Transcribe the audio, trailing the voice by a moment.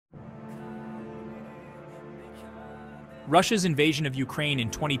Russia's invasion of Ukraine in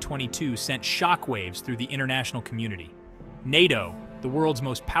 2022 sent shockwaves through the international community. NATO, the world's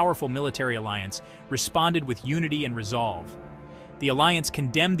most powerful military alliance, responded with unity and resolve. The alliance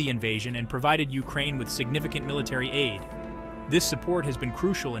condemned the invasion and provided Ukraine with significant military aid. This support has been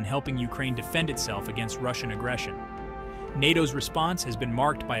crucial in helping Ukraine defend itself against Russian aggression. NATO's response has been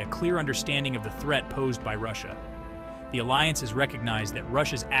marked by a clear understanding of the threat posed by Russia. The alliance has recognized that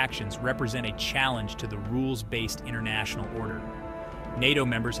Russia's actions represent a challenge to the rules-based international order. NATO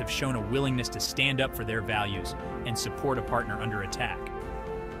members have shown a willingness to stand up for their values and support a partner under attack.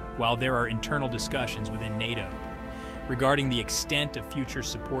 While there are internal discussions within NATO regarding the extent of future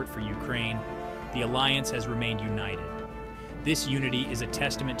support for Ukraine, the alliance has remained united. This unity is a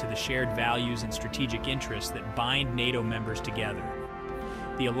testament to the shared values and strategic interests that bind NATO members together.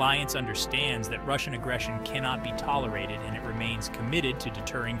 The alliance understands that Russian aggression cannot be tolerated, and it remains committed to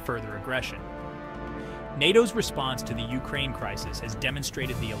deterring further aggression. NATO's response to the Ukraine crisis has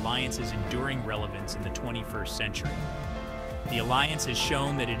demonstrated the alliance's enduring relevance in the 21st century. The alliance has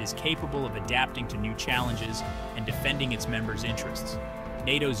shown that it is capable of adapting to new challenges and defending its members' interests.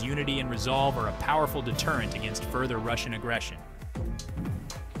 NATO's unity and resolve are a powerful deterrent against further Russian aggression.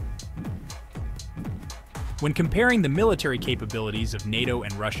 When comparing the military capabilities of NATO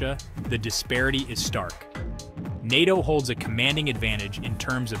and Russia, the disparity is stark. NATO holds a commanding advantage in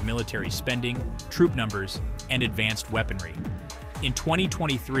terms of military spending, troop numbers, and advanced weaponry. In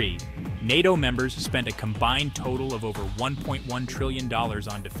 2023, NATO members spent a combined total of over $1.1 trillion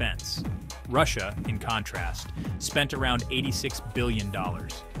on defense. Russia, in contrast, spent around $86 billion.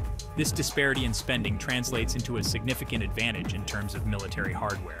 This disparity in spending translates into a significant advantage in terms of military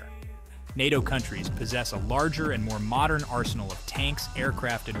hardware. NATO countries possess a larger and more modern arsenal of tanks,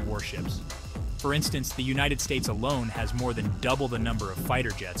 aircraft, and warships. For instance, the United States alone has more than double the number of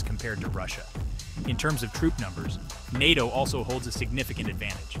fighter jets compared to Russia. In terms of troop numbers, NATO also holds a significant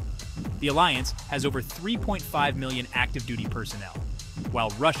advantage. The alliance has over 3.5 million active-duty personnel,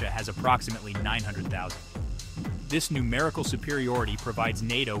 while Russia has approximately 900,000. This numerical superiority provides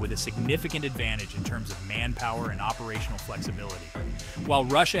NATO with a significant advantage in terms of manpower and operational flexibility. While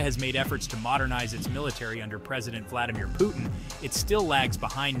Russia has made efforts to modernize its military under President Vladimir Putin, it still lags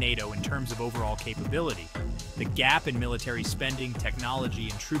behind NATO in terms of overall capability. The gap in military spending, technology,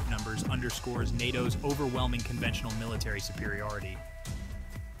 and troop numbers underscores NATO's overwhelming conventional military superiority.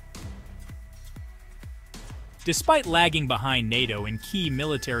 Despite lagging behind NATO in key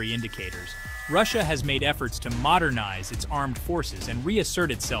military indicators, Russia has made efforts to modernize its armed forces and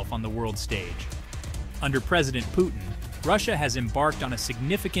reassert itself on the world stage. Under President Putin, Russia has embarked on a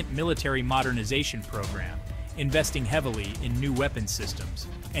significant military modernization program, investing heavily in new weapons systems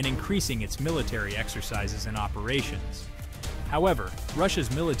and increasing its military exercises and operations. However, Russia's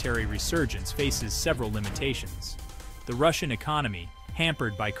military resurgence faces several limitations. The Russian economy,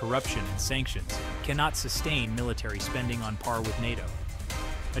 hampered by corruption and sanctions, cannot sustain military spending on par with NATO.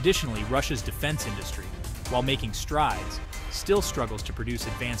 Additionally, Russia's defense industry, while making strides, still struggles to produce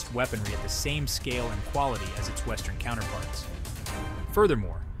advanced weaponry at the same scale and quality as its Western counterparts.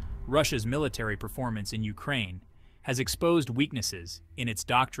 Furthermore, Russia's military performance in Ukraine has exposed weaknesses in its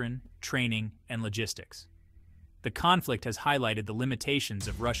doctrine, training, and logistics. The conflict has highlighted the limitations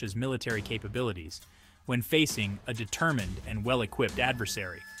of Russia's military capabilities when facing a determined and well-equipped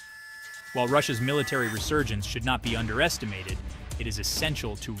adversary. While Russia's military resurgence should not be underestimated, it is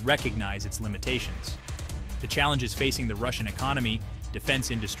essential to recognize its limitations. The challenges facing the Russian economy, defense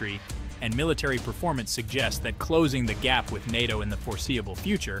industry, and military performance suggest that closing the gap with NATO in the foreseeable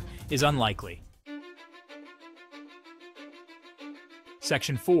future is unlikely.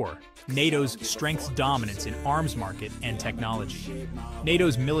 Section 4. NATO's strengths dominance in arms market and technology.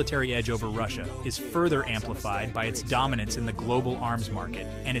 NATO's military edge over Russia is further amplified by its dominance in the global arms market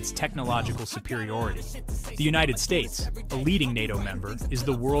and its technological superiority. The United States, a leading NATO member, is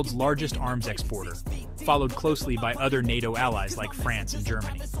the world's largest arms exporter, followed closely by other NATO allies like France and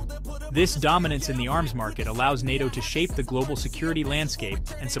Germany. This dominance in the arms market allows NATO to shape the global security landscape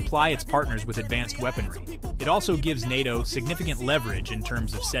and supply its partners with advanced weaponry. It also gives NATO significant leverage in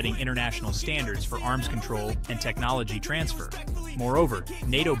terms of setting international standards for arms control and technology transfer. Moreover,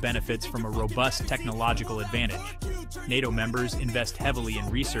 NATO benefits from a robust technological advantage. NATO members invest heavily in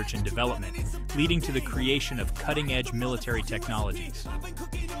research and development, leading to the creation of cutting-edge military technologies.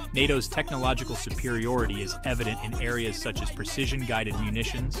 NATO's technological superiority is evident in areas such as precision-guided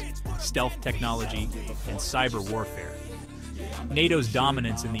munitions, stealth technology, and cyber warfare. NATO's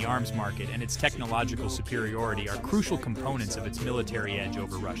dominance in the arms market and its technological superiority are crucial components of its military edge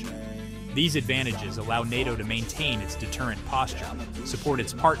over Russia. These advantages allow NATO to maintain its deterrent posture, support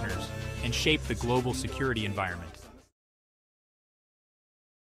its partners, and shape the global security environment.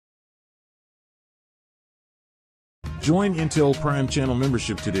 Join Intel Prime channel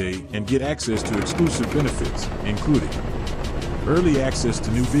membership today and get access to exclusive benefits, including early access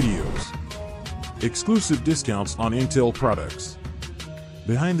to new videos, exclusive discounts on Intel products,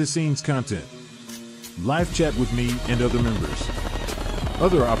 behind-the-scenes content, live chat with me and other members.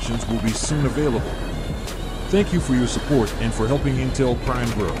 Other options will be soon available. Thank you for your support and for helping Intel Prime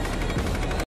grow.